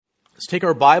Let's take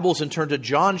our Bibles and turn to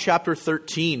John chapter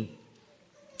 13.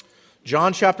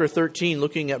 John chapter 13,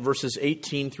 looking at verses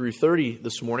 18 through 30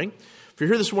 this morning. If you're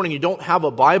here this morning, you don't have a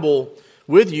Bible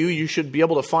with you, you should be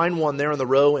able to find one there in the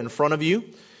row in front of you.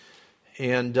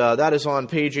 And that is on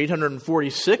page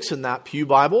 846 in that Pew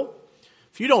Bible.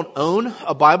 If you don't own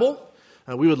a Bible,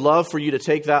 we would love for you to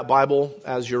take that Bible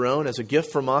as your own, as a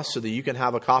gift from us, so that you can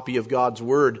have a copy of God's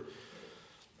Word.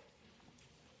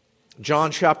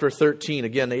 John chapter 13,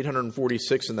 again,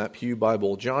 846 in that Pew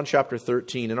Bible. John chapter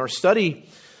 13. In our study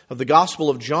of the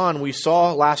Gospel of John, we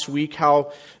saw last week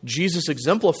how Jesus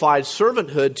exemplified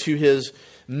servanthood to his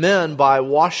men by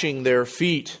washing their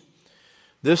feet.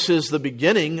 This is the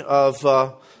beginning of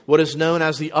what is known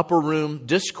as the Upper Room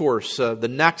Discourse. The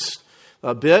next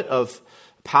bit of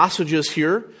passages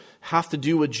here have to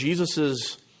do with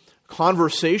Jesus'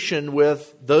 conversation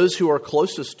with those who are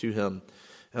closest to him.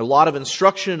 A lot of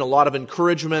instruction, a lot of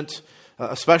encouragement,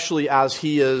 especially as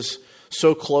he is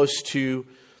so close to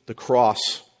the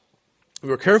cross. We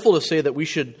were careful to say that we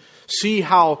should see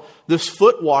how this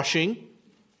foot washing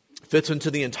fits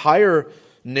into the entire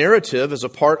narrative as a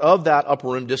part of that upper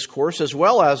room discourse, as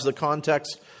well as the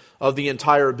context of the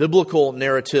entire biblical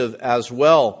narrative as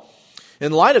well.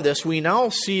 In light of this, we now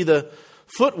see the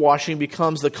foot washing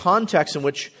becomes the context in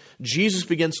which Jesus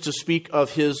begins to speak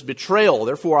of his betrayal.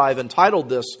 Therefore, I've entitled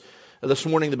this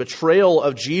morning, The Betrayal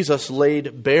of Jesus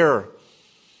Laid Bare.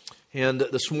 And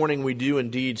this morning we do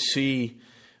indeed see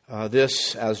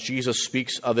this as Jesus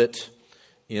speaks of it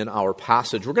in our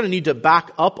passage. We're going to need to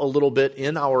back up a little bit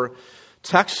in our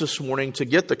text this morning to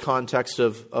get the context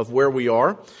of where we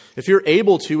are. If you're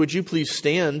able to, would you please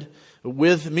stand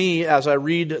with me as I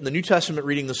read the New Testament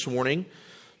reading this morning,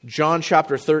 John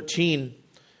chapter 13.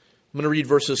 I'm going to read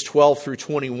verses 12 through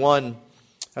 21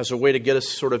 as a way to get us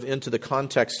sort of into the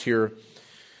context here.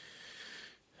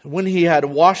 When he had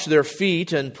washed their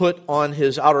feet and put on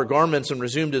his outer garments and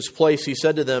resumed his place, he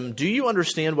said to them, "Do you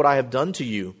understand what I have done to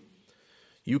you?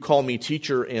 You call me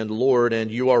teacher and Lord,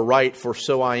 and you are right, for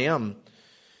so I am.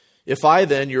 If I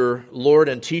then, your Lord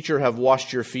and teacher, have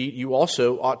washed your feet, you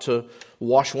also ought to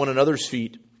wash one another's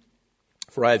feet.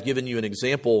 For I have given you an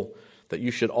example that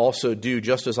you should also do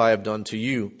just as I have done to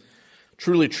you.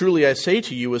 Truly, truly, I say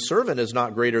to you, a servant is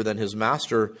not greater than his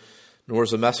master, nor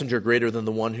is a messenger greater than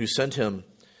the one who sent him.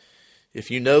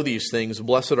 If you know these things,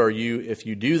 blessed are you if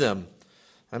you do them.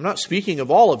 I'm not speaking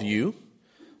of all of you.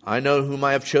 I know whom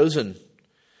I have chosen.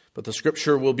 But the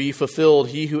scripture will be fulfilled.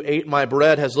 He who ate my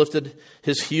bread has lifted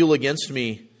his heel against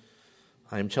me.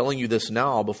 I am telling you this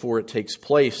now before it takes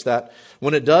place, that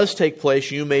when it does take place,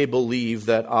 you may believe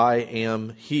that I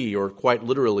am he, or quite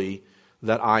literally,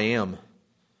 that I am.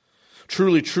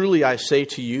 Truly, truly, I say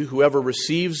to you, whoever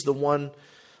receives the one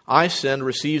I send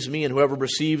receives me, and whoever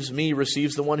receives me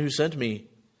receives the one who sent me."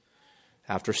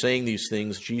 After saying these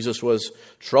things, Jesus was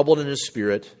troubled in his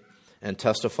spirit and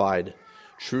testified,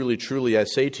 "Truly, truly, I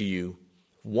say to you,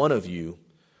 one of you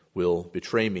will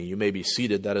betray me." You may be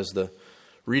seated. That is the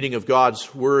reading of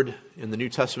God's Word in the New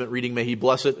Testament reading. May He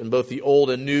bless it in both the Old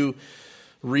and New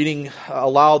reading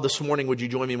aloud this morning. Would you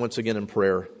join me once again in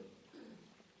prayer?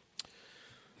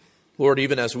 Lord,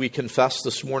 even as we confess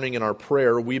this morning in our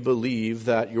prayer, we believe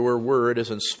that your word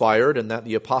is inspired and that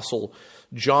the Apostle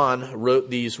John wrote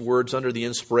these words under the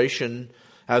inspiration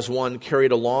as one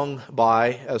carried along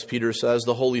by, as Peter says,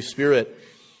 the Holy Spirit.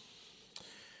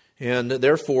 And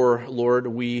therefore, Lord,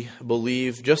 we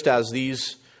believe, just as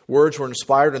these words were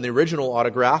inspired in the original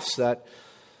autographs, that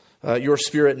your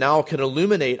Spirit now can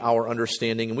illuminate our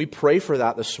understanding. And we pray for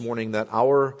that this morning, that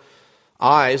our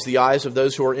eyes, the eyes of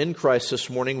those who are in Christ this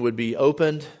morning, would be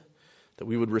opened, that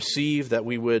we would receive, that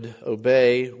we would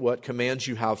obey what commands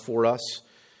you have for us.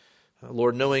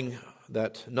 Lord, knowing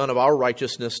that none of our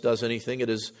righteousness does anything, it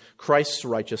is Christ's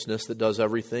righteousness that does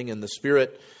everything, and the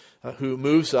Spirit who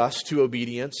moves us to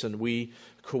obedience, and we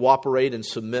cooperate and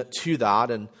submit to that.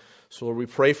 And so, Lord, we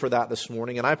pray for that this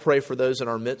morning. And I pray for those in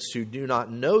our midst who do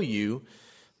not know you,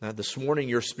 that this morning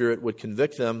your Spirit would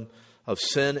convict them of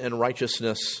sin and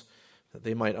righteousness, that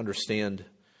they might understand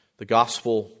the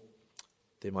gospel,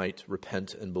 they might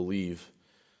repent and believe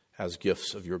as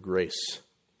gifts of your grace.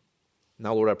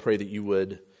 Now, Lord, I pray that you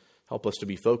would help us to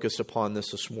be focused upon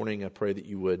this morning. I pray that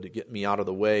you would get me out of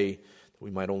the way, that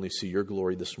we might only see your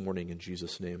glory this morning. In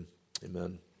Jesus' name,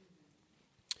 amen.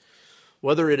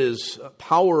 Whether it is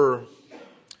power,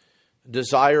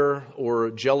 desire, or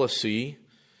jealousy,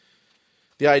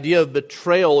 the idea of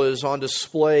betrayal is on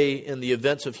display in the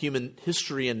events of human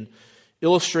history and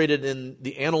illustrated in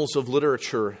the annals of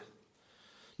literature.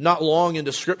 Not long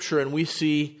into Scripture, and we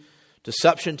see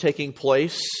deception taking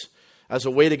place as a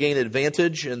way to gain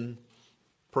advantage in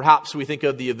Perhaps we think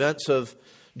of the events of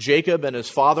Jacob and his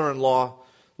father-in-law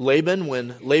Laban,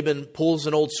 when Laban pulls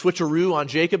an old switcheroo on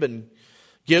Jacob and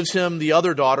gives him the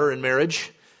other daughter in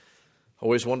marriage.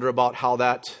 Always wonder about how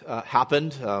that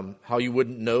happened, how you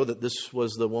wouldn't know that this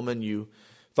was the woman you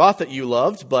thought that you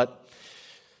loved, but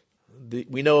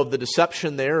we know of the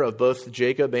deception there of both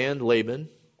Jacob and Laban.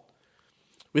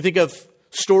 We think of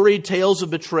storied tales of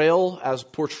betrayal as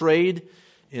portrayed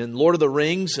in Lord of the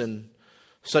Rings, and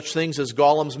such things as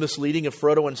Gollum's misleading of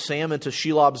Frodo and Sam into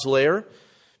Shelob's lair,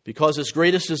 because his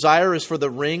greatest desire is for the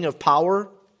ring of power.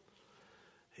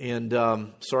 And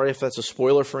sorry if that's a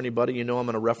spoiler for anybody. You know I'm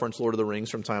going to reference Lord of the Rings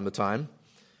from time to time.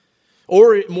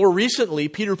 Or more recently,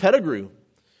 Peter Pettigrew,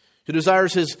 who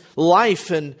desires his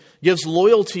life and gives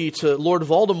loyalty to Lord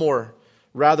Voldemort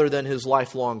rather than his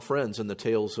lifelong friends in the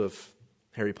tales of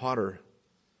Harry Potter.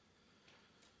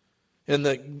 And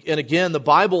again, the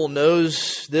Bible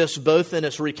knows this both in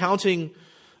its recounting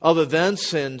of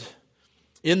events and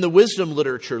in the wisdom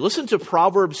literature. Listen to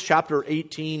Proverbs chapter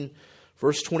 18,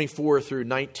 verse 24 through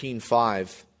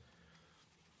 19:5.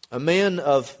 A man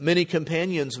of many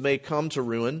companions may come to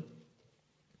ruin,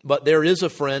 but there is a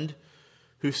friend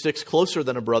who sticks closer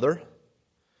than a brother.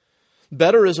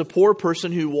 Better is a poor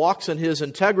person who walks in his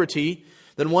integrity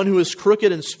than one who is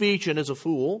crooked in speech and is a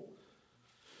fool.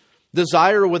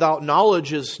 Desire without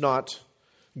knowledge is not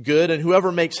good, and whoever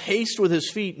makes haste with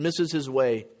his feet misses his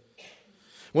way.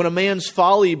 When a man's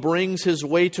folly brings his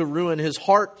way to ruin, his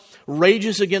heart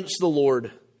rages against the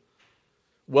Lord.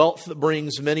 Wealth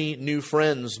brings many new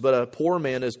friends, but a poor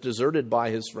man is deserted by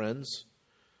his friends.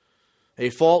 A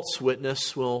false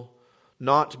witness will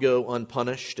not go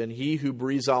unpunished, and he who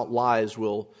breathes out lies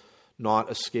will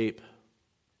not escape.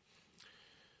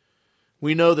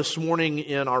 We know this morning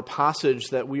in our passage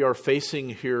that we are facing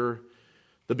here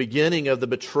the beginning of the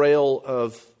betrayal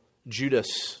of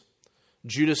Judas.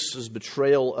 Judas's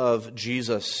betrayal of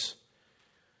Jesus.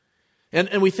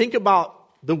 And we think about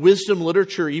the wisdom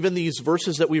literature, even these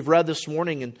verses that we've read this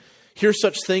morning, and hear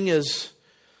such thing as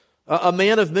a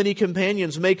man of many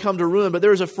companions may come to ruin, but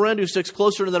there is a friend who sticks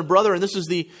closer than a brother. And this is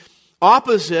the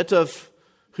opposite of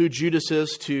who Judas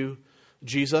is to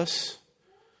Jesus.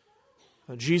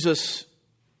 Jesus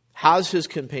has his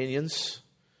companions.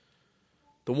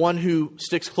 The one who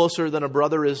sticks closer than a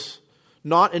brother is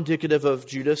not indicative of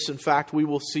Judas. In fact, we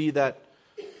will see that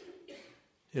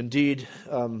indeed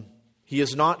he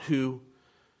is not who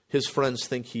his friends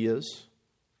think he is.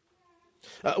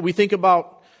 We think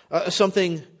about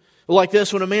something like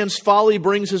this. When a man's folly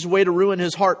brings his way to ruin,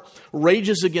 his heart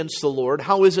rages against the Lord.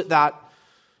 How is it that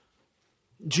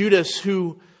Judas,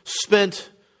 who spent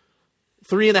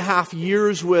 3.5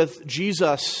 years with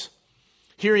Jesus,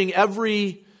 hearing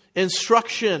every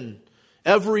instruction,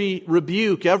 every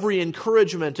rebuke, every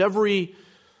encouragement, every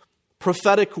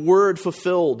prophetic word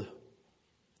fulfilled,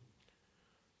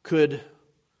 could,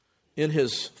 in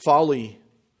his folly,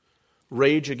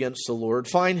 rage against the Lord,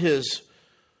 find his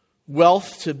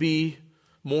wealth to be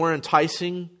more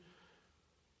enticing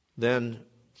than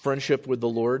friendship with the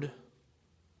Lord?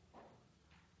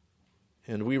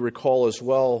 And we recall as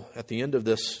well at the end of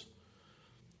this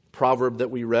proverb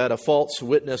that we read, a false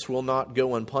witness will not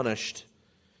go unpunished,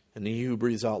 and he who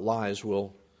breathes out lies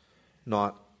will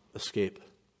not escape.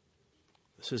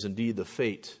 This is indeed the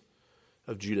fate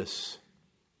of Judas.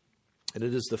 And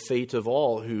it is the fate of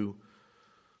all who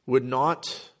would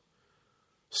not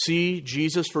see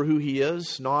Jesus for who he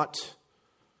is, not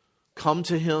come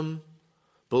to him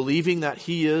believing that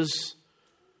he is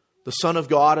the Son of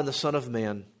God and the Son of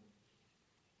Man.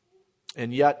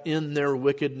 And yet in their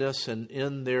wickedness and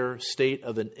in their state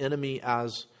of an enemy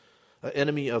as an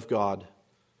enemy of God,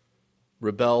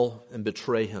 rebel and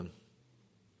betray him.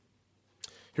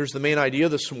 Here's the main idea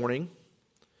this morning.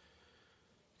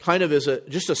 Kind of is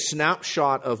just a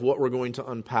snapshot of what we're going to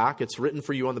unpack. It's written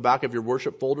for you on the back of your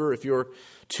worship folder. If you're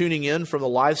tuning in from the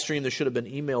live stream, this should have been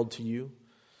emailed to you.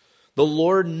 The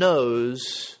Lord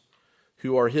knows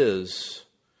who are his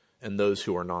and those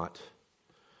who are not.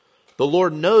 The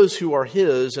Lord knows who are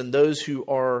his and those who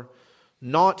are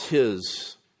not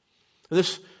his. And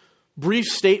this brief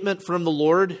statement from the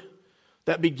Lord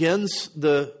that begins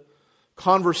the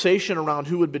conversation around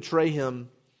who would betray him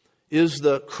is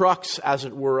the crux, as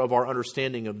it were, of our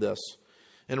understanding of this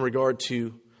in regard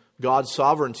to God's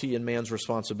sovereignty and man's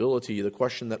responsibility. The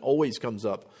question that always comes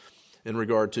up in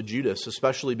regard to Judas,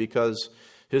 especially because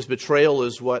his betrayal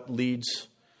is what leads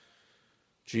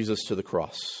Jesus to the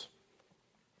cross.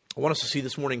 I want us to see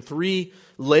this morning 3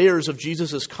 layers of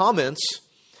Jesus' comments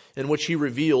in which he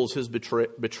reveals his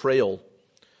betrayal.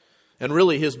 And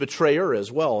really his betrayer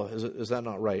as well. Is that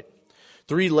not right?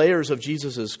 Three layers of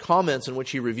Jesus' comments in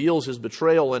which he reveals his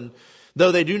betrayal, and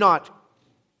though they do not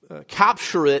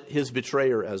capture it, his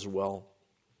betrayer as well.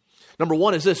 Number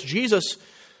one is this: Jesus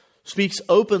speaks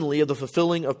openly of the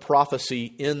fulfilling of prophecy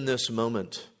in this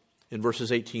moment. In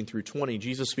verses 18 through 20,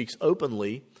 Jesus speaks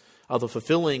openly of the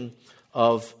fulfilling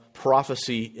of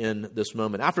prophecy in this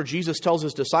moment. After Jesus tells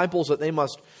his disciples that they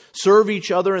must serve each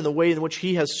other in the way in which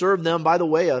he has served them, by the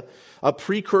way, a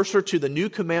precursor to the new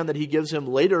command that he gives them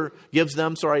later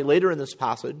in this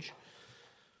passage.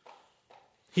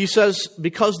 He says,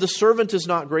 because the servant is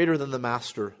not greater than the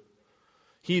master.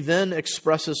 He then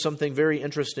expresses something very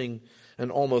interesting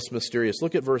and almost mysterious.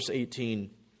 Look at verse 18.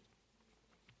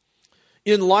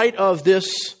 In light of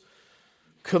this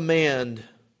command,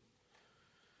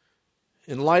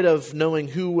 in light of knowing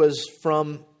who was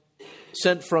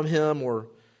sent from him or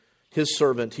his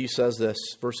servant, he says this,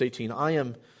 verse 18, I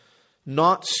am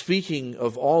not speaking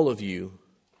of all of you.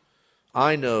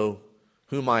 I know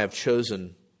whom I have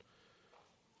chosen.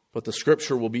 But the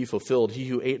scripture will be fulfilled. He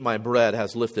who ate my bread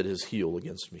has lifted his heel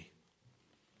against me.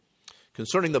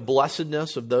 Concerning the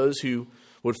blessedness of those who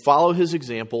would follow his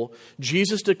example,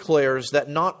 Jesus declares that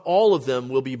not all of them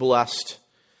will be blessed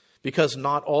because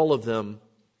not all of them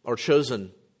are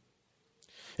chosen.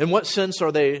 In what sense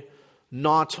are they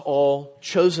not all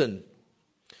chosen?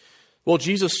 Well,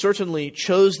 Jesus certainly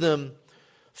chose them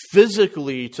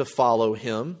physically to follow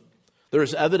him. There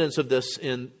is evidence of this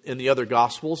in the other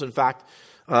Gospels. In fact,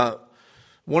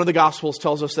 one of the Gospels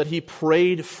tells us that he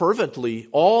prayed fervently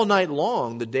all night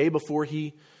long the day before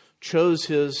he chose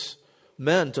his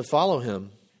men to follow him.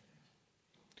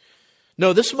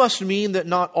 No, this must mean that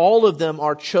not all of them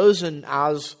are chosen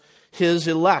as his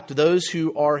elect, those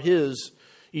who are his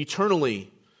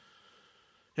eternally.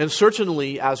 And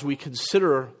certainly as we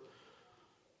consider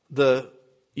the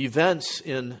events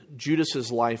in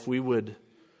Judas's life, we would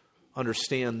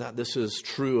understand that this is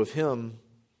true of him,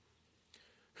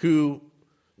 who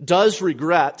does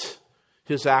regret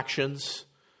his actions,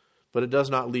 but it does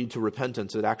not lead to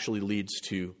repentance. It actually leads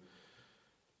to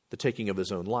the taking of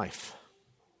his own life.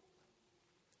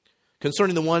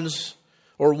 Concerning the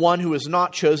one who is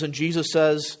not chosen, Jesus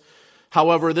says,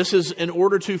 however, this is in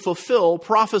order to fulfill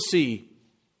prophecy.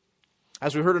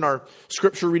 As we heard in our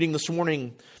scripture reading this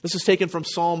morning, this is taken from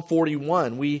Psalm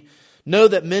 41. We know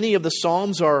that many of the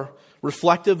Psalms are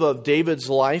reflective of David's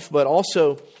life, but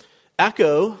also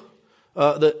echo,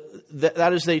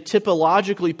 that is, they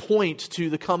typologically point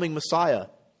to the coming Messiah.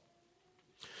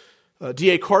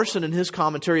 D.A. Carson in his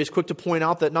commentary is quick to point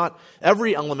out that not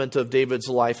every element of David's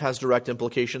life has direct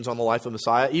implications on the life of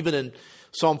Messiah. Even in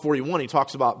Psalm 41, he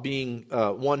talks about being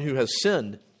one who has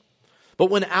sinned. But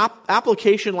when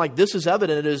application like this is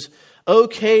evident, it is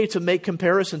okay to make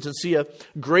comparisons and see a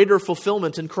greater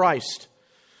fulfillment in Christ.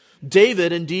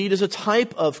 David, indeed, is a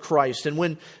type of Christ. And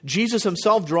when Jesus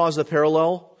himself draws the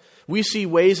parallel, we see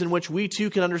ways in which we too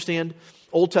can understand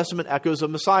Old Testament echoes of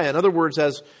Messiah. In other words,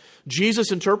 as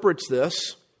Jesus interprets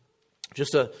this,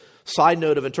 just a side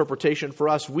note of interpretation for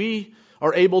us, we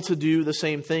are able to do the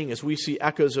same thing as we see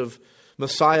echoes of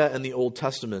Messiah in the Old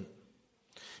Testament.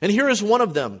 And here is one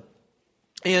of them.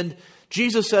 And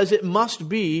Jesus says it must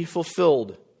be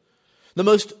fulfilled. The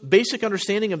most basic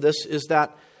understanding of this is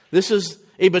that this is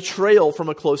a betrayal from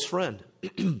a close friend.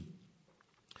 And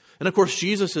of course,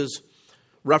 Jesus is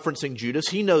referencing Judas.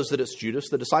 He knows that it's Judas.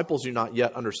 The disciples do not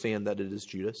yet understand that it is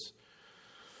Judas.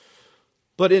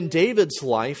 But in David's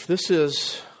life, this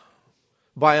is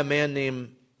by a man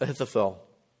named Ahithophel.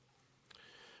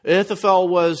 Ahithophel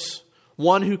was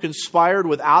one who conspired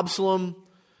with Absalom,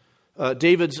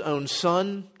 David's own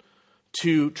son,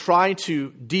 to try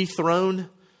to dethrone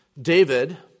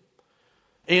David.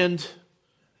 And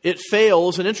it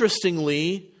fails. And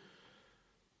interestingly,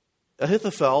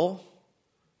 Ahithophel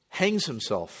hangs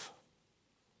himself.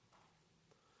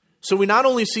 So we not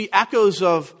only see echoes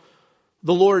of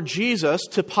the Lord Jesus,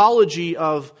 typology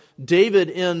of David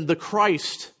in the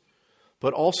Christ,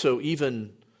 but also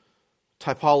even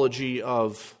typology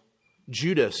of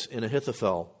Judas in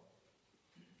Ahithophel.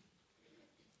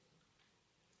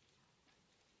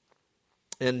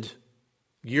 And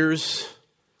years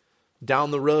down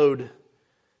the road,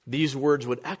 these words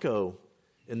would echo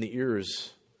in the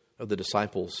ears of the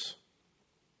disciples,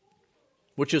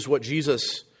 which is what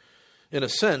Jesus, in a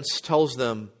sense, tells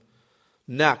them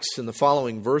next in the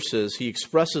following verses. He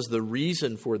expresses the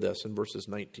reason for this in verses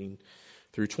 19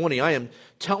 through 20. I am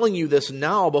telling you this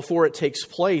now before it takes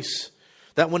place,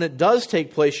 that when it does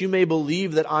take place, you may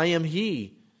believe that I am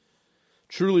He.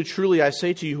 Truly, truly, I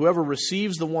say to you, whoever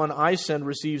receives the one I send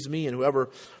receives me, and whoever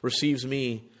receives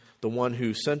me, the one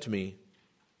who sent me.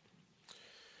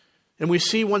 And we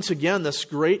see once again this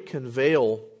great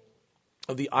conveyal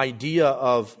of the idea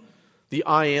of the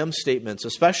I am statements,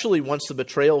 especially once the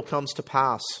betrayal comes to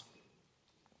pass.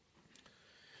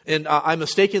 And I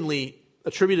mistakenly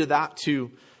attributed that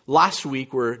to last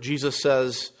week where Jesus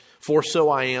says, "For so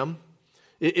I am."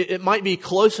 It might be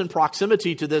close in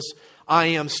proximity to this I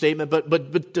am statement,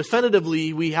 but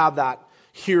definitively we have that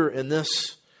here in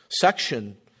this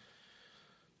section.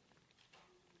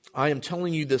 I am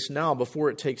telling you this now before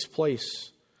it takes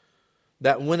place,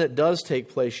 that when it does take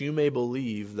place, you may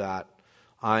believe that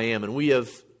I am. And we have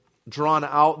drawn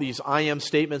out these I am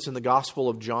statements in the Gospel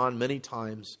of John many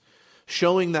times,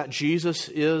 showing that Jesus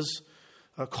is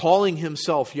calling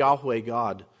himself Yahweh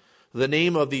God, the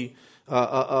name of the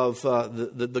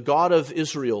God of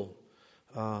Israel.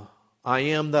 I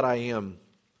am that I am.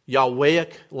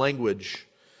 Yahwehic language.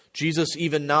 Jesus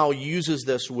even now uses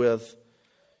this with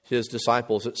his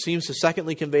disciples. It seems to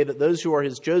secondly convey that those who are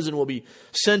his chosen will be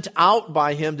sent out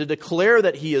by him to declare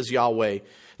that he is Yahweh.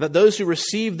 That those who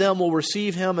receive them will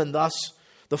receive him and thus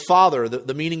the Father,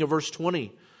 the meaning of verse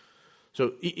 20.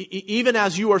 So even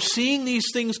as you are seeing these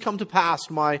things come to pass,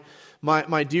 my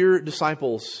dear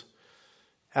disciples,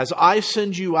 as I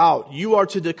send you out, you are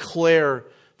to declare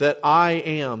that I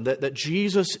am, that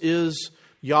Jesus is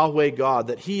Yahweh God,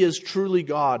 that he is truly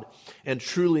God and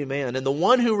truly man. And the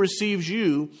one who receives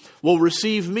you will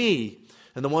receive me,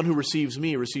 and the one who receives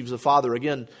me receives the Father.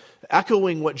 Again,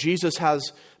 echoing what Jesus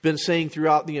has been saying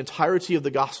throughout the entirety of the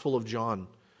Gospel of John.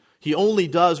 He only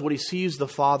does what he sees the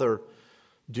Father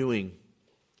doing.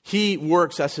 He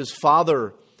works as his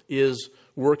Father is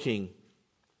working.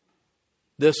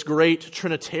 This great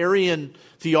Trinitarian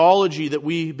theology that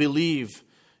we believe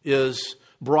is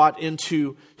brought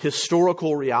into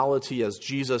historical reality as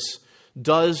Jesus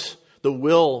does the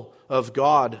will of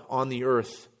God on the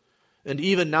earth. And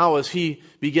even now as he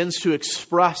begins to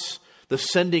express the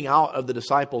sending out of the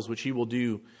disciples, which he will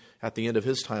do at the end of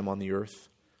his time on the earth.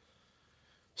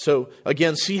 So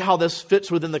again, see how this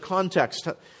fits within the context.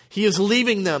 He is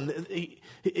leaving them.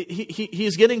 He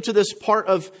is getting to this part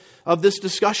of this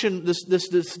discussion,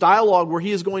 this dialogue where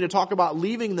he is going to talk about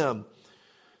leaving them.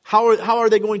 How are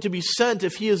they going to be sent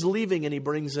if he is leaving? And he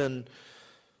brings in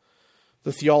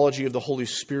the theology of the Holy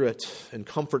Spirit and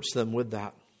comforts them with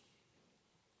that.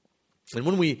 And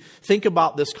when we think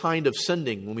about this kind of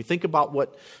sending, when we think about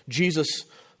what Jesus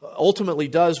ultimately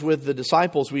does with the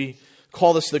disciples, we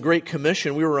call this the Great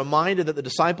Commission. We were reminded that the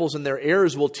disciples and their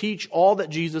heirs will teach all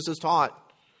that Jesus has taught.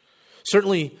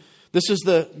 Certainly, this is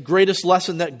the greatest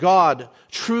lesson that God,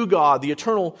 true God, the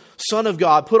eternal Son of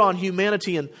God, put on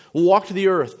humanity and walked the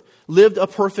earth, lived a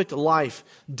perfect life,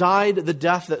 died the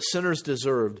death that sinners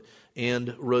deserved,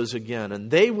 and rose again.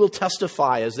 And they will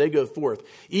testify as they go forth,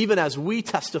 even as we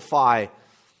testify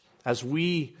as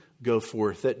we go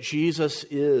forth, that Jesus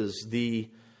is the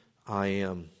I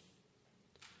am.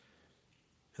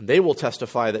 And they will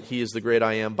testify that he is the great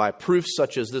I am by proofs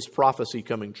such as this prophecy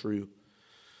coming true.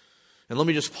 And let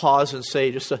me just pause and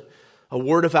say just a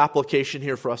word of application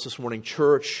here for us this morning.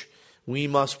 Church, we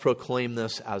must proclaim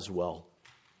this as well.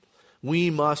 We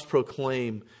must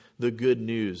proclaim the good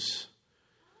news.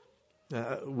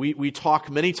 We talk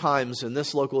many times in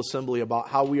this local assembly about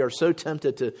how we are so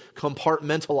tempted to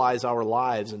compartmentalize our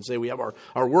lives and say we have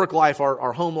our work life,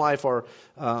 our home life, our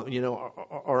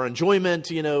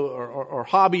enjoyment, our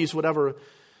hobbies, whatever,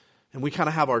 and we kind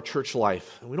of have our church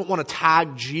life. And we don't want to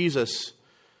tag Jesus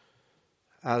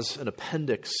as an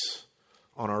appendix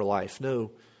on our life. No,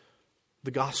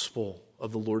 the gospel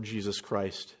of the Lord Jesus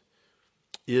Christ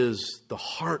is the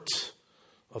heart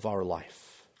of our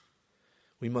life.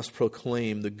 We must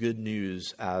proclaim the good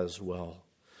news as well.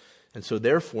 And so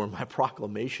therefore, my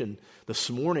proclamation this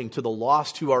morning to the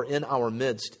lost who are in our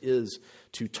midst is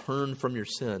to turn from your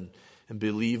sin and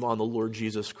believe on the Lord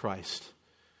Jesus Christ,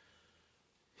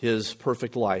 his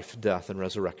perfect life, death, and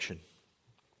resurrection.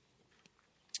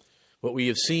 What we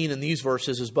have seen in these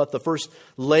verses is but the first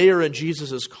layer in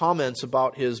Jesus' comments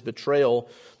about his betrayal,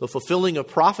 the fulfilling of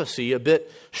prophecy, a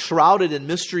bit shrouded in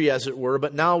mystery as it were.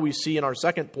 But now we see in our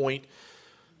second point,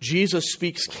 Jesus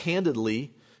speaks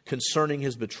candidly concerning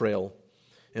his betrayal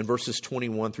in verses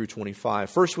 21 through 25.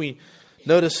 First, we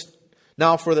notice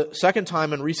now for the second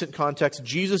time in recent context,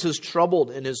 Jesus is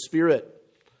troubled in his spirit.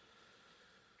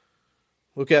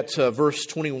 Look at verse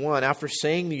 21. After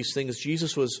saying these things,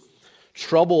 Jesus was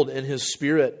troubled in his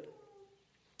spirit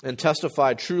and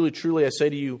testified, "Truly, truly, I say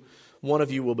to you, one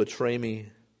of you will betray me."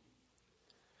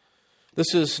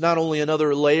 This is not only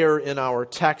another layer in our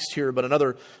text here, but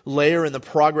another layer in the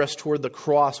progress toward the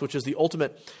cross, which is the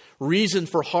ultimate reason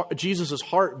for Jesus'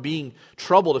 heart being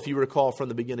troubled, if you recall from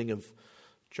the beginning of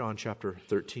John chapter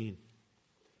 13.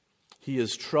 He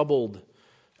is troubled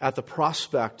at the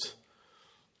prospect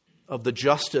of the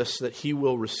justice that he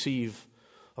will receive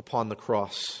upon the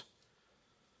cross.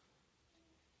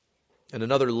 And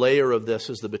another layer of this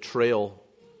is the betrayal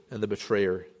and the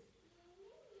betrayer.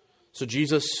 So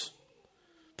Jesus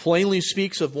plainly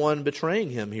speaks of one betraying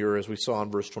him here, as we saw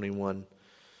in verse 21.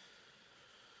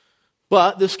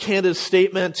 But this candid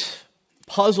statement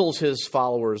puzzles his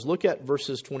followers. Look at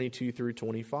verses 22 through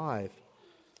 25.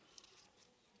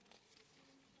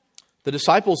 The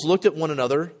disciples looked at one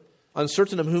another,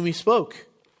 uncertain of whom he spoke.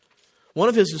 One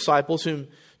of his disciples, whom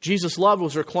Jesus loved,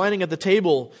 was reclining at the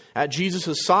table at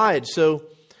Jesus' side. So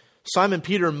Simon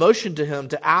Peter motioned to him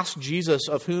to ask Jesus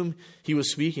of whom he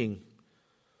was speaking.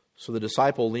 So the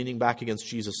disciple, leaning back against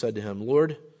Jesus, said to him,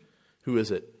 "Lord, who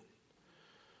is it?"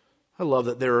 I love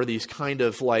that there are these kind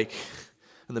of like,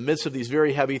 in the midst of these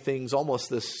very heavy things,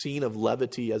 almost this scene of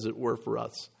levity, as it were, for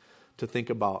us to think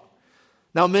about.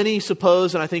 Now, many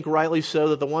suppose, and I think rightly so,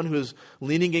 that the one who is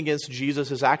leaning against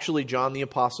Jesus is actually John the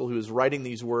Apostle, who is writing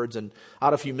these words, and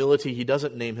out of humility, he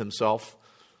doesn't name himself.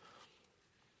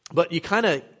 But you kind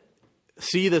of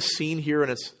see this scene here,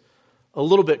 and it's a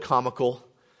little bit comical.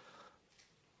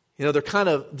 You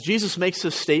know, Jesus makes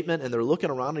this statement, and they're looking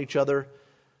around at each other.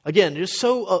 Again, just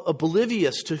so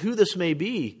oblivious to who this may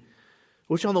be,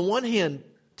 which on the one hand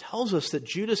tells us that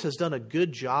Judas has done a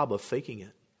good job of faking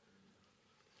it.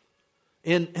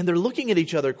 And they're looking at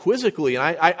each other quizzically.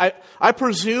 And I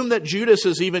presume that Judas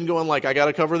is even going like, I got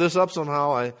to cover this up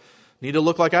somehow. I need to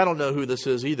look like I don't know who this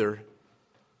is either.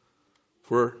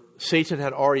 For Satan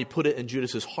had already put it in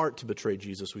Judas's heart to betray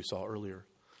Jesus, we saw earlier.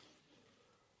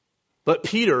 But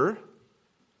Peter,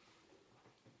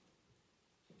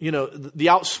 you know, the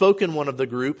outspoken one of the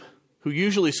group, who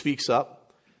usually speaks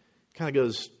up, kind of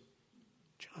goes,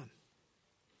 "John,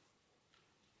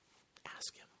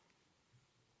 ask him.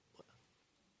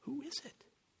 Who is it?"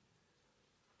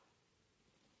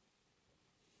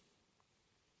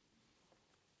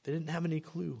 They didn't have any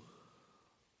clue.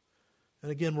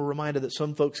 And again, we're reminded that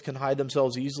some folks can hide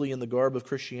themselves easily in the garb of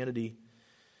Christianity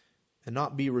and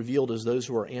not be revealed as those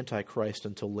who are anti-Christ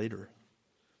until later.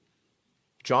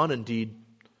 John, indeed,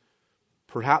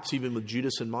 perhaps even with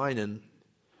Judas in mind, in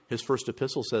his first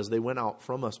epistle says, they went out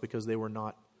from us because they were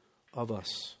not of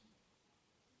us.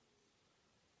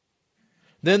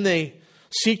 Then they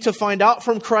seek to find out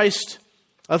from Christ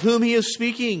of whom he is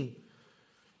speaking.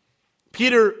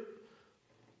 Peter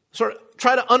sort of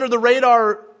try to under the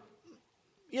radar,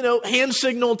 hand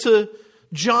signal to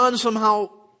John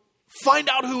somehow, find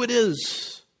out who it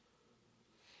is.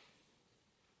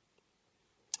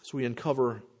 So we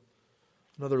uncover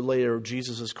another layer of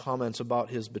Jesus' comments about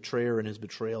his betrayer and his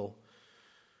betrayal.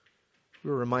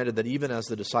 We're reminded that even as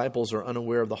the disciples are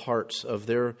unaware of the hearts of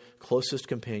their closest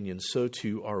companions, so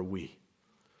too are we.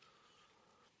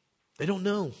 They don't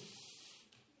know.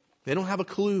 They don't have a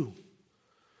clue.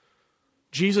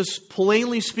 Jesus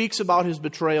plainly speaks about his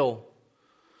betrayal.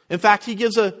 In fact, he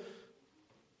gives a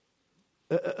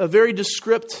very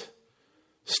descriptive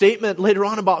statement later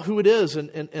on about who it is and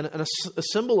a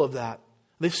symbol of that.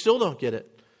 They still don't get it.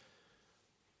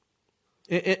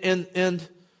 And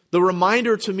the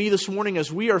reminder to me this morning,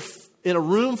 as we are in a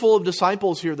room full of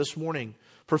disciples here this morning,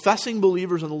 professing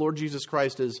believers in the Lord Jesus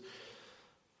Christ, is,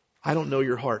 I don't know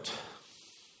your heart,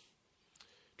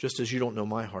 just as you don't know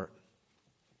my heart.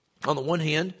 On the one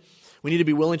hand, we need to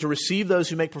be willing to receive those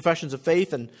who make professions of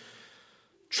faith and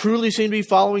truly seem to be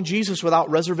following Jesus without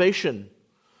reservation.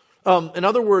 In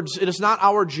other words, it is not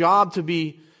our job to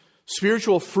be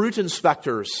spiritual fruit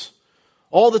inspectors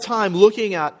all the time,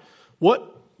 looking at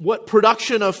what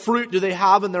production of fruit do they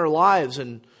have in their lives,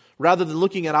 and rather than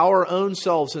looking at our own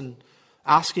selves and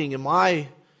asking, am I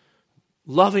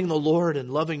loving the Lord and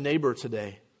loving neighbor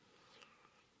today?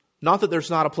 Not that there's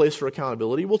not a place for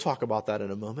accountability. We'll talk about that in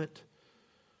a moment.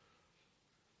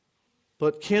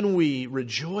 But can we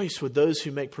rejoice with those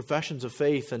who make professions of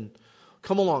faith and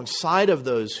come alongside of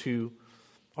those who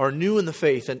are new in the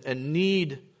faith and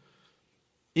need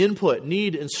input,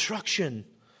 need instruction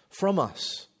from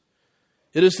us?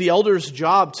 It is the elder's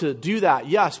job to do that,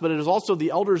 yes, but it is also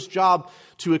the elder's job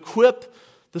to equip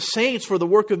the saints for the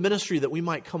work of ministry, that we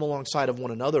might come alongside of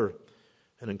one another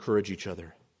and encourage each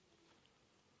other.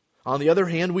 On the other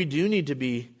hand, we do need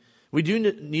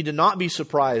to not be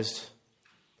surprised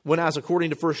when, as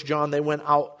according to 1 John, they went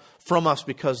out from us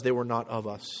because they were not of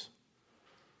us.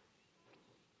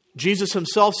 Jesus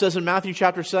himself says in Matthew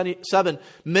chapter 7,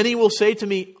 many will say to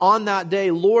me on that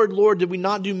day, Lord, Lord, did we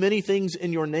not do many things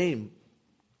in your name?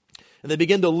 And they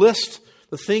begin to list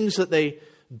the things that they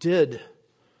did.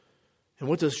 And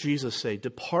what does Jesus say?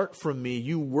 Depart from me,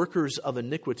 you workers of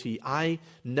iniquity. I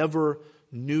never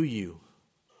knew you.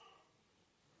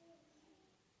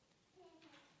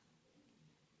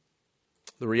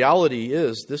 The reality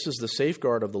is, this is the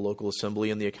safeguard of the local assembly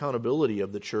and the accountability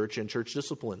of the church and church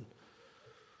discipline.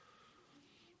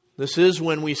 This is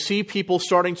when we see people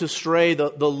starting to stray,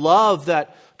 the love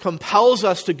that compels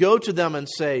us to go to them and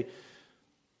say,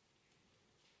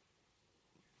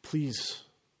 please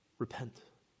repent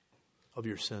of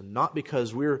your sin. Not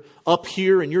because we're up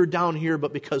here and you're down here,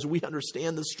 but because we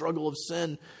understand the struggle of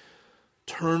sin.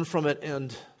 Turn from it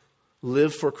and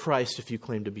live for Christ if you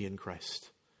claim to be in Christ.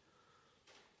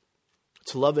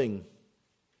 It's loving.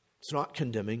 It's not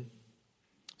condemning.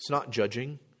 It's not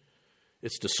judging.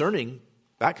 It's discerning,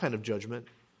 that kind of judgment.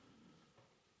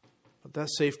 But that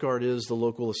safeguard is the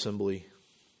local assembly.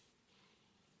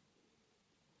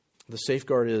 The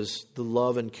safeguard is the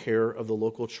love and care of the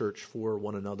local church for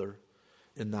one another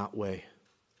in that way.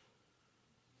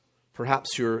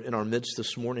 Perhaps you're in our midst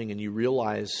this morning and you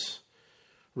realize,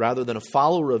 rather than a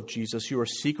follower of Jesus, you are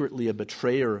secretly a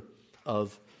betrayer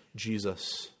of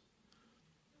Jesus.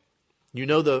 You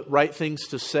know the right things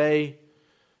to say.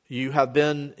 You have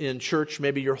been in church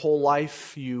maybe your whole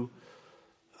life. You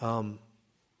know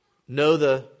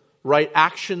the right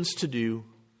actions to do.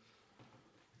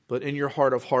 But in your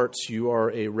heart of hearts, you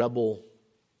are a rebel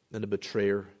and a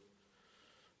betrayer.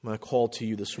 My call to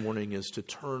you this morning is to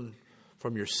turn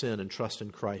from your sin and trust in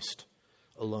Christ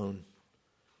alone.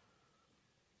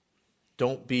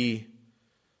 Don't be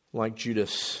like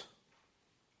Judas.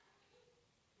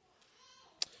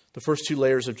 The first two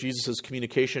layers of Jesus'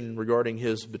 communication regarding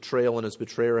his betrayal and his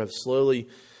betrayer have slowly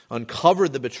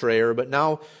uncovered the betrayer, but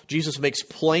now Jesus makes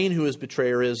plain who his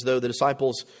betrayer is, though the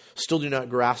disciples still do not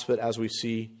grasp it, as we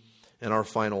see in our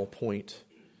final point.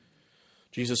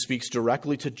 Jesus speaks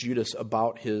directly to Judas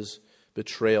about his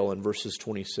betrayal in verses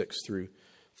 26 through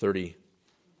 30.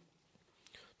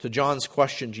 To John's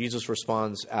question, Jesus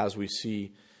responds as we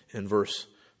see in verse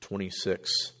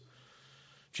 26.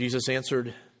 Jesus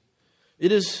answered,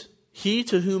 "It is he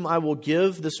to whom I will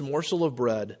give this morsel of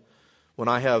bread when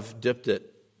I have dipped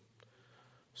it."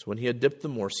 So when he had dipped the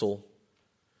morsel,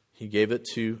 he gave it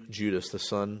to Judas, the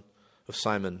son of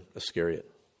Simon Iscariot.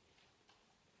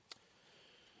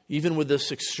 Even with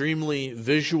this extremely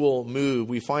visual move,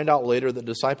 we find out later that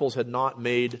disciples had not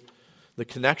made the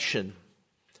connection.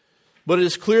 But it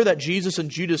is clear that Jesus and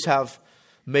Judas have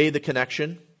made the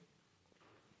connection.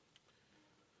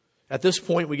 At this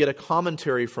point, we get a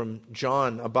commentary from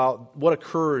John about what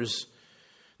occurs.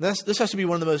 And this has to be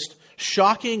one of the most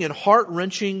shocking and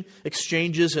heart-wrenching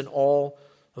exchanges in all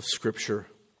of Scripture.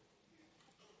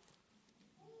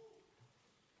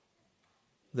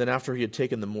 Then after he had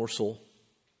taken the morsel,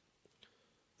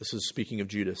 this is speaking of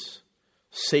Judas,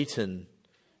 Satan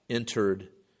entered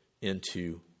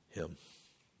into him.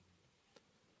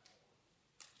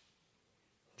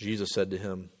 Jesus said to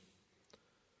him,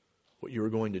 "What you are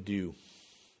going to do,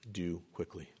 do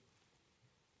quickly."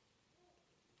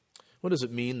 What does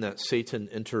it mean that Satan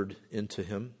entered into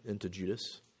him, into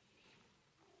Judas?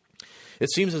 It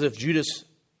seems as if Judas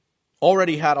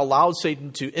already had allowed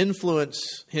Satan to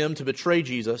influence him to betray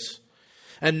Jesus.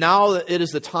 And now that it is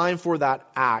the time for that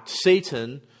act,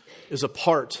 Satan is a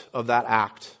part of that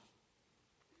act.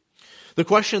 The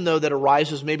question, though, that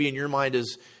arises maybe in your mind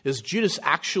is Judas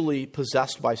actually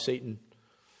possessed by Satan?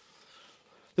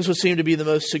 This would seem to be the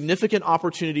most significant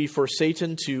opportunity for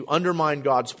Satan to undermine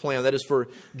God's plan. That is, for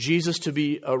Jesus to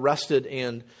be arrested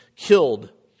and killed.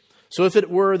 So if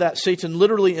it were that Satan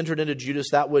literally entered into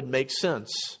Judas, that would make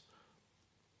sense.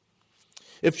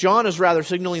 If John is rather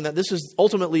signaling that this is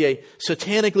ultimately a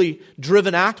satanically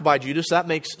driven act by Judas, that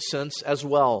makes sense as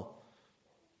well.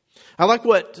 I like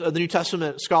what the New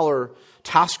Testament scholar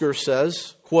Tasker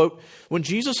says, quote, "When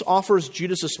Jesus offers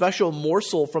Judas a special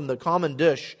morsel from the common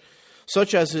dish,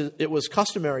 such as it was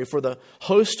customary for the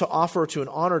host to offer to an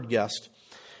honored guest,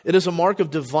 it is a mark of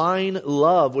divine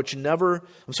love which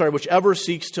ever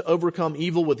seeks to overcome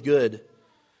evil with good.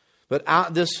 But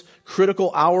at this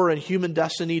critical hour in human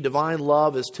destiny, divine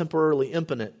love is temporarily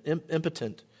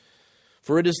impotent.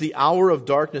 For it is the hour of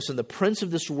darkness, and the prince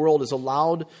of this world is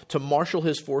allowed to marshal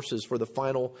his forces for the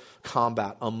final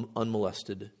combat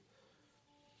unmolested."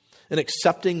 In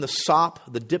accepting the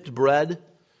sop, the dipped bread,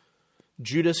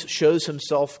 Judas shows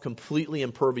himself completely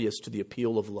impervious to the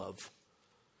appeal of love.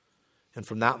 And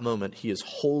from that moment, he is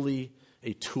wholly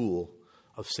a tool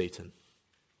of Satan.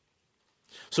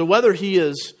 So whether he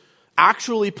is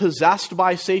actually possessed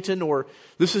by Satan, or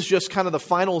this is just kind of the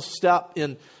final step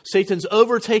in Satan's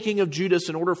overtaking of Judas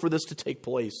in order for this to take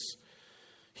place,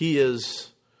 he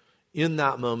is in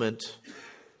that moment,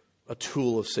 a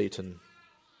tool of Satan.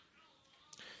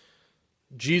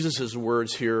 Jesus'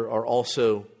 words here are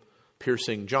also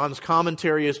piercing. John's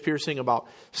commentary is piercing about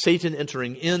Satan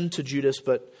entering into Judas,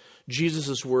 but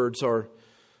Jesus' words are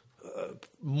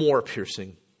more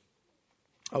piercing.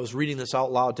 I was reading this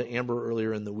out loud to Amber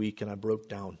earlier in the week, and I broke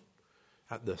down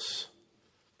at this.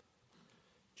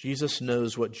 Jesus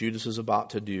knows what Judas is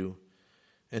about to do,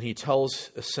 and he tells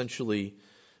essentially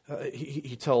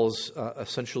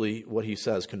what he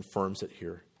says confirms it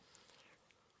here.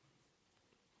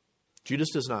 Judas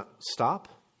does not stop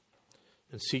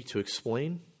and seek to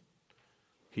explain.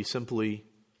 He simply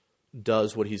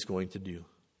does what he's going to do.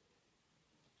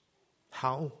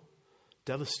 How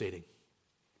devastating.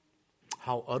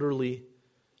 How utterly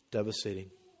devastating.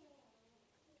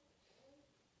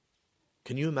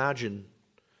 Can you imagine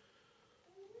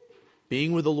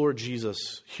being with the Lord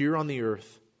Jesus here on the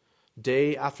earth,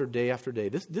 day after day after day?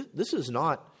 This is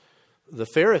not the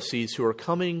Pharisees who are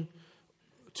coming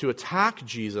to attack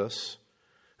Jesus,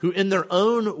 who in their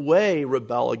own way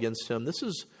rebel against him. This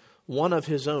is one of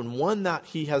his own, one that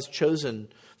he has chosen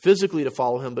physically to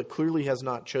follow him, but clearly has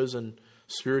not chosen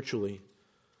spiritually.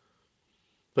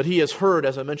 But he has heard,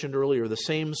 as I mentioned earlier, the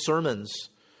same sermons,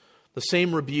 the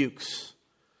same rebukes.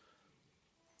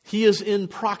 He is in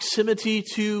proximity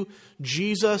to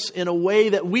Jesus in a way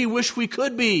that we wish we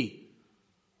could be.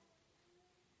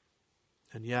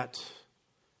 And yet,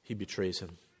 he betrays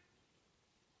him.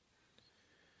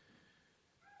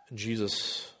 And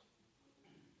Jesus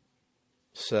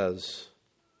says,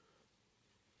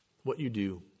 what you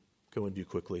do, go and do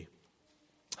quickly.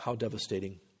 How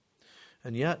devastating.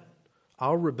 And yet,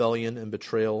 our rebellion and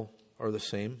betrayal are the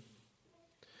same.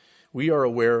 We are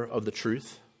aware of the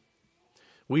truth.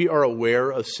 We are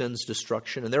aware of sin's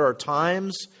destruction. And there are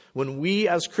times when we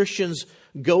as Christians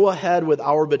go ahead with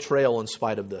our betrayal in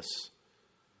spite of this.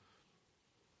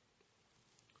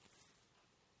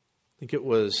 I think it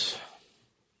was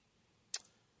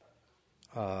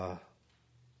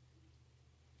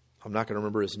I'm not going to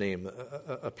remember his name,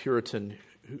 a Puritan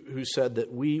who said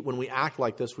that when we act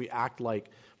like this, we act like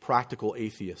practical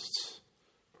atheists.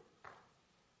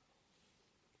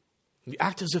 We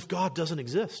act as if God doesn't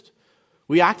exist.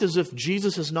 We act as if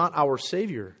Jesus is not our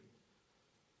Savior.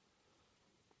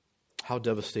 How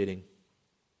devastating.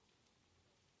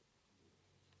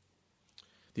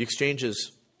 The exchange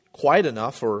is quiet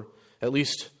enough, or at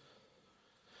least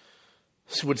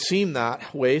it would seem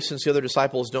that way, since the other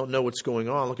disciples don't know what's going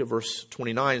on. Look at verse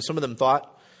 29. Some of them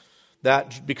thought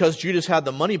that because Judas had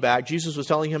the money bag, Jesus was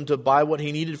telling him to buy what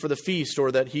he needed for the feast,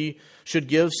 or that he should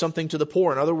give something to the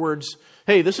poor. In other words,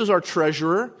 hey, this is our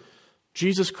treasurer.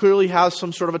 Jesus clearly has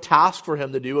some sort of a task for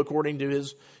him to do according to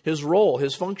his role,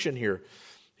 his function here.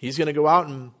 He's going to go out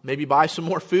and maybe buy some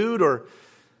more food or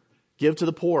give to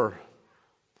the poor.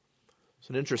 It's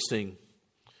an interesting.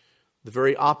 The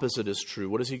very opposite is true.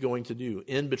 What is he going to do?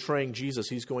 In betraying Jesus,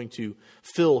 he's going to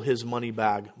fill his money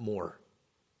bag more.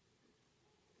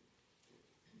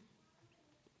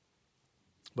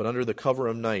 But under the cover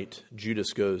of night,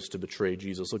 Judas goes to betray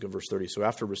Jesus. Look at verse 30. So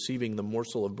after receiving the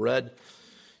morsel of bread,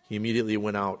 he immediately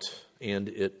went out, and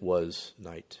it was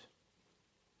night.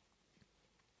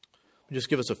 Just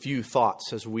give us a few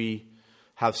thoughts as we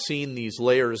have seen these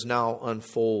layers now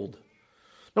unfold.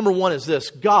 Number one is this: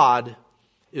 God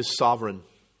is sovereign.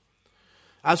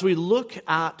 As we look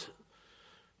at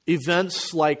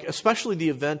events like, especially the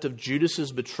event of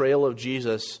Judas's betrayal of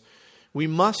Jesus, we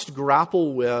must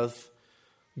grapple with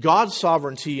God's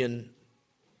sovereignty and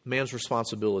man's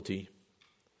responsibility.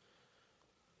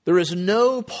 There is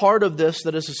no part of this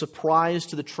that is a surprise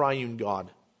to the triune God.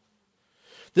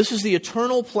 This is the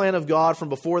eternal plan of God from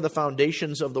before the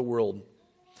foundations of the world.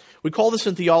 We call this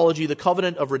in theology the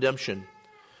covenant of redemption.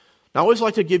 Now, I always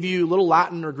like to give you little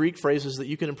Latin or Greek phrases that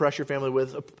you can impress your family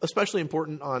with, especially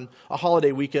important on a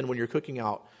holiday weekend when you're cooking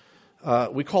out.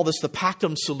 We call this the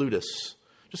Pactum Salutis.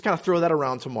 Just kind of throw that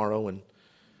around tomorrow and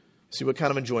see what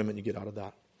kind of enjoyment you get out of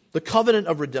that. The covenant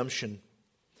of redemption.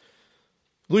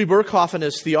 Louis Berkhoff in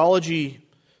his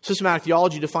systematic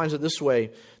theology defines it this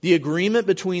way: the agreement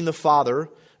between the Father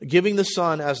giving the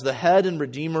Son as the head and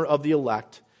redeemer of the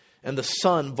elect, and the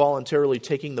Son voluntarily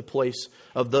taking the place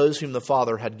of those whom the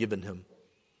Father had given him.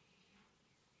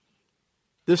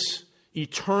 This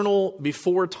eternal,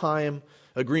 before time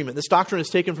agreement. This doctrine is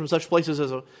taken from such places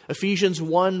as Ephesians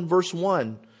 1, verse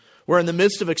 1, where in the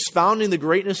midst of expounding the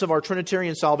greatness of our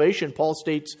Trinitarian salvation, Paul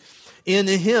states, "In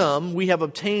him we have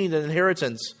obtained an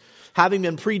inheritance, having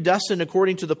been predestined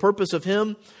according to the purpose of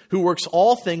him who works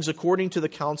all things according to the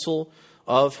counsel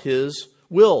of his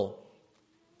will."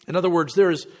 In other words,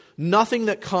 there is nothing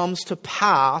that comes to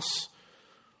pass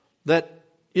that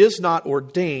is not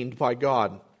ordained by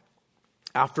God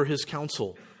after His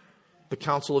counsel, the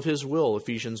counsel of His will,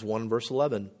 Ephesians 1 verse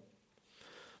 11.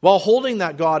 While holding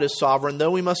that God is sovereign,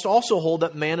 though, we must also hold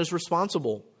that man is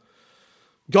responsible.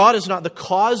 God is not the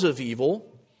cause of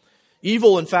evil.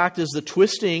 Evil, in fact, is the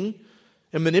twisting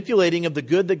and manipulating of the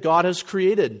good that God has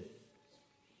created.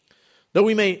 Though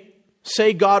we may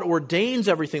say God ordains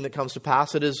everything that comes to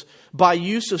pass, it is by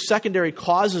use of secondary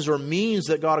causes or means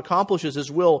that God accomplishes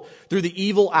His will through the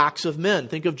evil acts of men.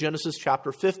 Think of Genesis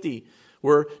chapter 50,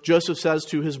 where Joseph says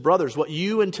to his brothers, what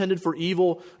you intended for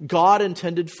evil, God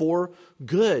intended for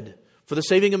good, for the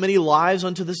saving of many lives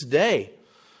unto this day.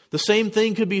 The same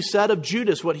thing could be said of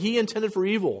Judas. What he intended for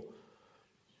evil,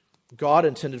 God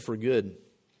intended for good.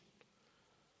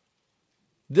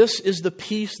 This is the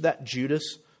piece that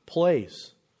Judas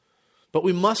plays. But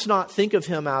we must not think of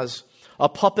him as a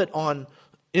puppet on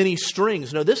any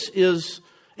strings. No, this is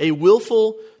a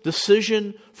willful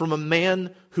decision from a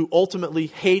man who ultimately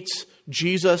hates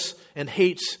Jesus and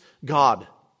hates God,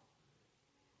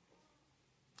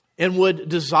 and would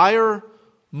desire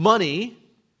money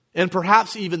and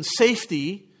perhaps even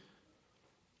safety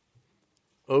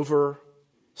over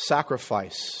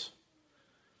sacrifice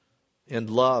and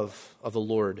love of the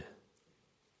Lord.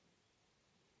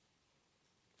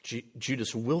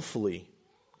 Judas willfully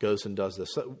goes and does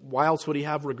this. Why else would he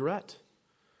have regret?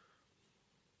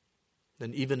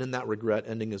 And even in that regret,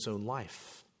 ending his own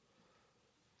life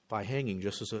by hanging,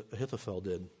 just as Ahithophel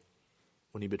did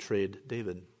when he betrayed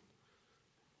David.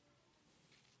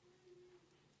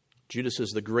 Judas is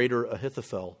the greater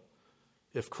Ahithophel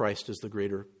if Christ is the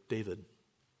greater David.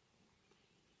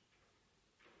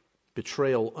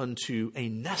 Betrayal unto a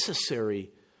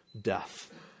necessary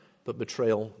death, but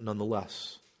betrayal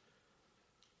nonetheless.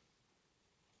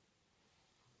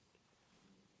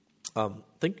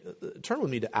 Turn with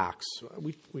me to Acts.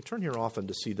 We turn here often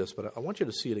to see this, but I want you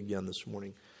to see it again this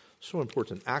morning. So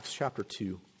important. Acts chapter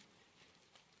 2.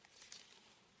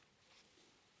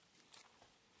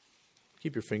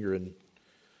 Keep your finger in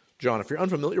John. If you're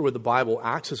unfamiliar with the Bible,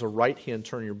 Acts is a right-hand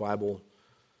turn in your Bible,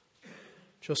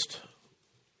 just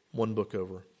one book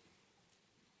over.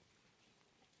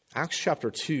 Acts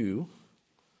chapter 2.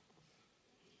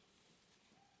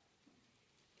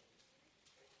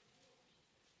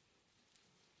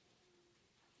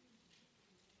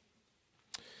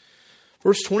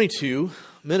 Verse 22,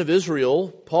 men of Israel,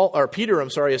 Peter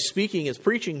is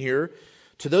preaching here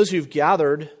to those who've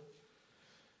gathered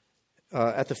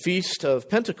at the feast of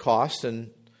Pentecost, and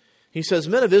he says,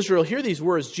 men of Israel, hear these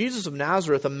words, Jesus of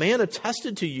Nazareth, a man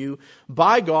attested to you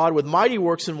by God with mighty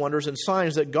works and wonders and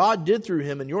signs that God did through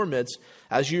him in your midst,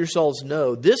 as you yourselves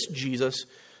know. This Jesus,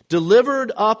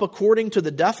 delivered up according to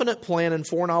the definite plan and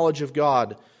foreknowledge of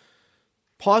God.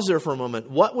 Pause there for a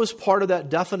moment. What was part of that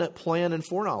definite plan and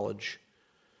foreknowledge?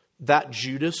 That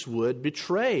Judas would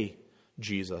betray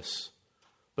Jesus.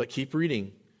 But keep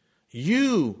reading.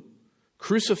 You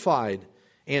crucified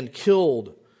and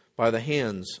killed by the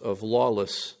hands of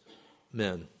lawless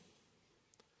men.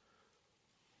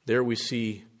 There we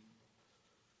see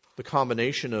the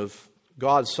combination of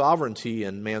God's sovereignty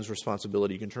and man's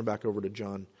responsibility. You can turn back over to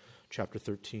John chapter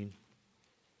 13.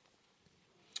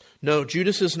 No,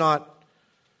 Judas is not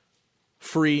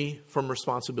free from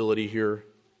responsibility here.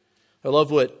 I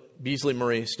love what Beasley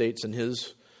Murray states in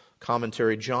his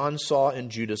commentary. John saw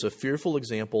in Judas a fearful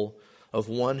example of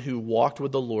one who walked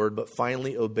with the Lord but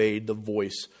finally obeyed the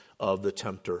voice of the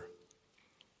tempter.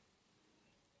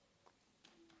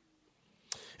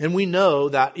 And we know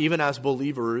that even as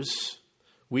believers,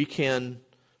 we can,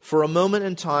 for a moment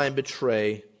in time,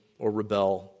 betray or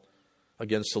rebel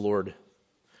against the Lord.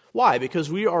 Why?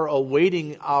 Because we are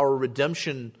awaiting our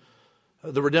redemption,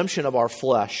 the redemption of our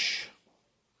flesh.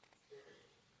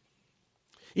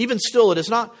 Even still, it is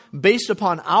not based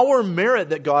upon our merit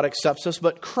that God accepts us,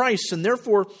 but Christ's. And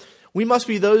therefore, we must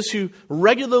be those who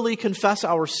regularly confess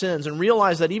our sins and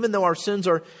realize that even though our sins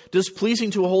are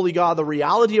displeasing to a holy God, the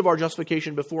reality of our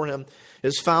justification before Him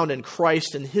is found in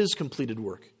Christ and His completed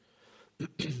work.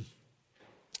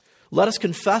 Let us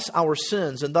confess our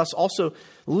sins and thus also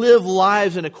live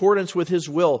lives in accordance with His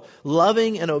will,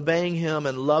 loving and obeying Him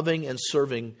and loving and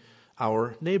serving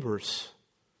our neighbors.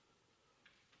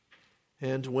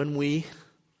 And when we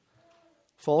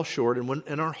fall short and when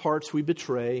in our hearts we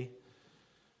betray,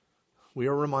 we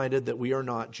are reminded that we are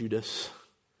not Judas,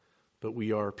 but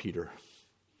we are Peter.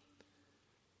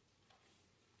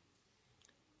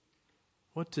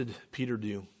 What did Peter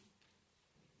do?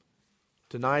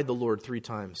 Denied the Lord 3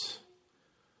 times.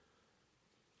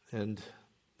 And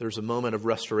there's a moment of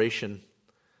restoration.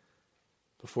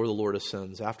 before the Lord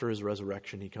ascends, after his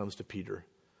resurrection, he comes to Peter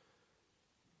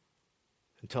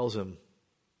and tells him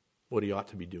what he ought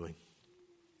to be doing.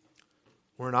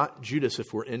 We're not Judas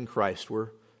if we're in Christ. We're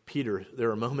Peter.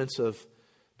 There are moments of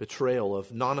betrayal,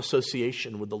 of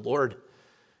non-association with the Lord.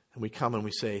 And we come and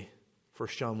we say, 1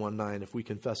 John 1:9, if we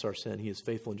confess our sin, he is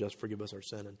faithful and just to forgive us our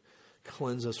sin and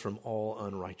cleanse us from all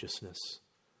unrighteousness.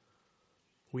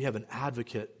 We have an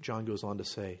advocate, John goes on to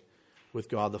say, with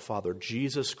God the Father,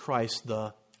 Jesus Christ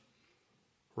the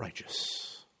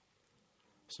righteous.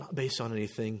 It's not based on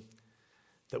anything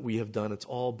that we have done. It's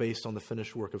all based on the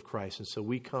finished work of Christ. And so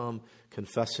we come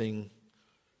confessing,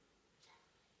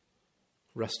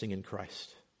 resting in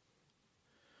Christ.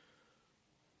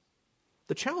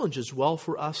 The challenge as well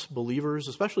for us believers,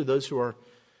 especially those who are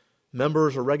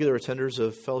members or regular attenders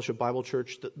of Fellowship Bible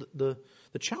Church, the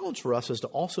challenge for us is to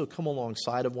also come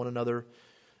alongside of one another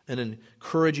and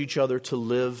encourage each other to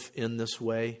live in this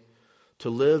way, to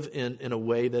live in a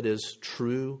way that is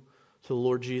true to the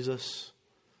Lord Jesus.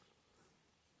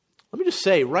 Let me just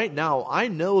say right now, I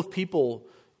know of people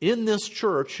in this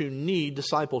church who need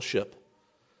discipleship.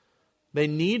 They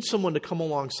need someone to come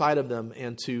alongside of them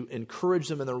and to encourage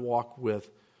them in their walk with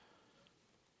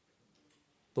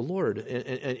the Lord.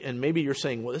 And maybe you're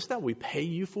saying, well, isn't that what we pay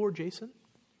you for, Jason?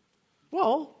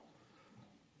 Well,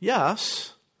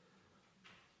 yes.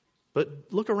 But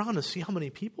look around and see how many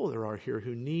people there are here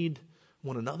who need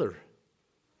one another.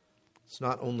 It's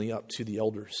not only up to the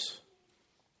elders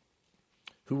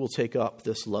who will take up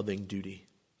this loving duty.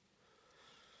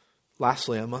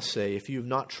 Lastly, I must say, if you have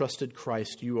not trusted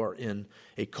Christ, you are in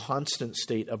a constant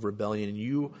state of rebellion.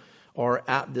 You are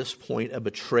at this point a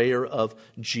betrayer of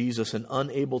Jesus and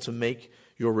unable to make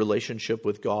your relationship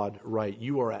with God right.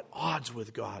 You are at odds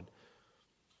with God.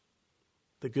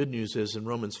 The good news is in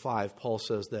Romans 5, Paul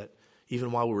says that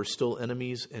even while we were still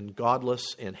enemies and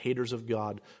godless and haters of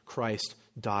God, Christ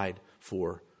died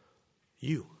for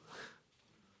you.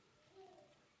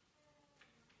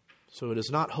 So it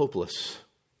is not hopeless.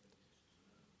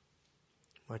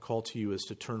 My call to you is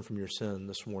to turn from your sin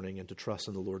this morning and to trust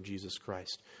in the Lord Jesus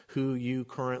Christ, who you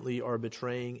currently are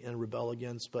betraying and rebel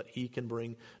against, but he can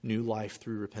bring new life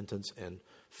through repentance and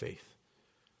faith.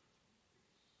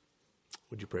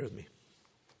 Would you pray with me?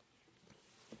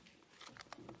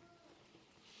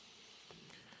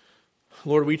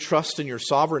 Lord, we trust in your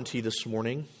sovereignty this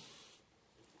morning.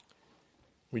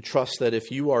 We trust that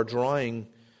if you are drawing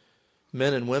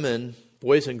men and women,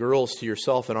 boys and girls to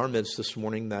yourself in our midst this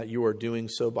morning, that you are doing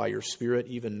so by your Spirit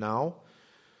even now,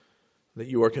 that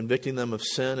you are convicting them of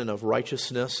sin and of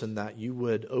righteousness, and that you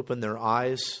would open their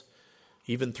eyes,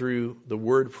 even through the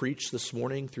word preached this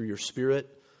morning, through your Spirit,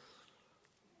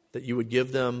 that you would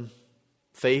give them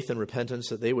faith and repentance,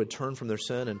 that they would turn from their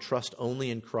sin and trust only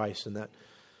in Christ, and that,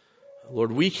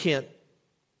 Lord, we can't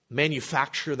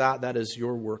manufacture that. That is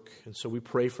your work. And so we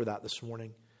pray for that this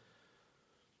morning.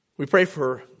 We pray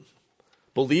for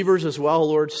believers as well,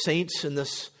 Lord, saints in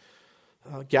this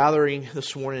gathering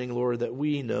this morning, Lord, that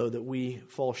we know that we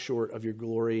fall short of your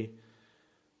glory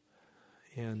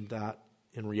and that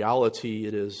in reality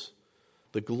it is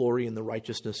the glory and the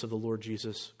righteousness of the Lord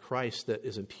Jesus Christ that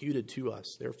is imputed to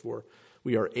us. Therefore,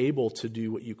 we are able to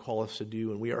do what you call us to do,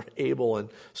 and we are able and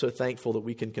so thankful that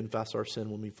we can confess our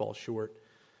sin when we fall short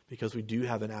because we do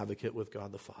have an advocate with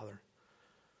God the Father.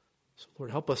 So, Lord,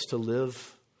 help us to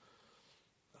live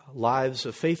lives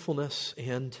of faithfulness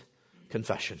and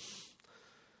confession.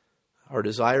 Our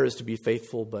desire is to be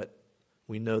faithful, but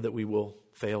we know that we will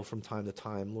fail from time to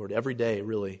time, Lord, every day,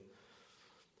 really.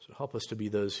 So help us to be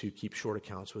those who keep short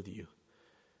accounts with you.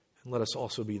 And let us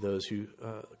also be those who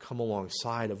come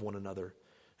alongside of one another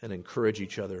and encourage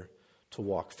each other to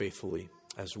walk faithfully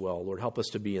as well. Lord, help us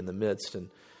to be in the midst and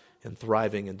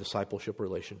thriving in discipleship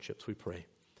relationships, we pray.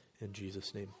 In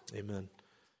Jesus' name, amen.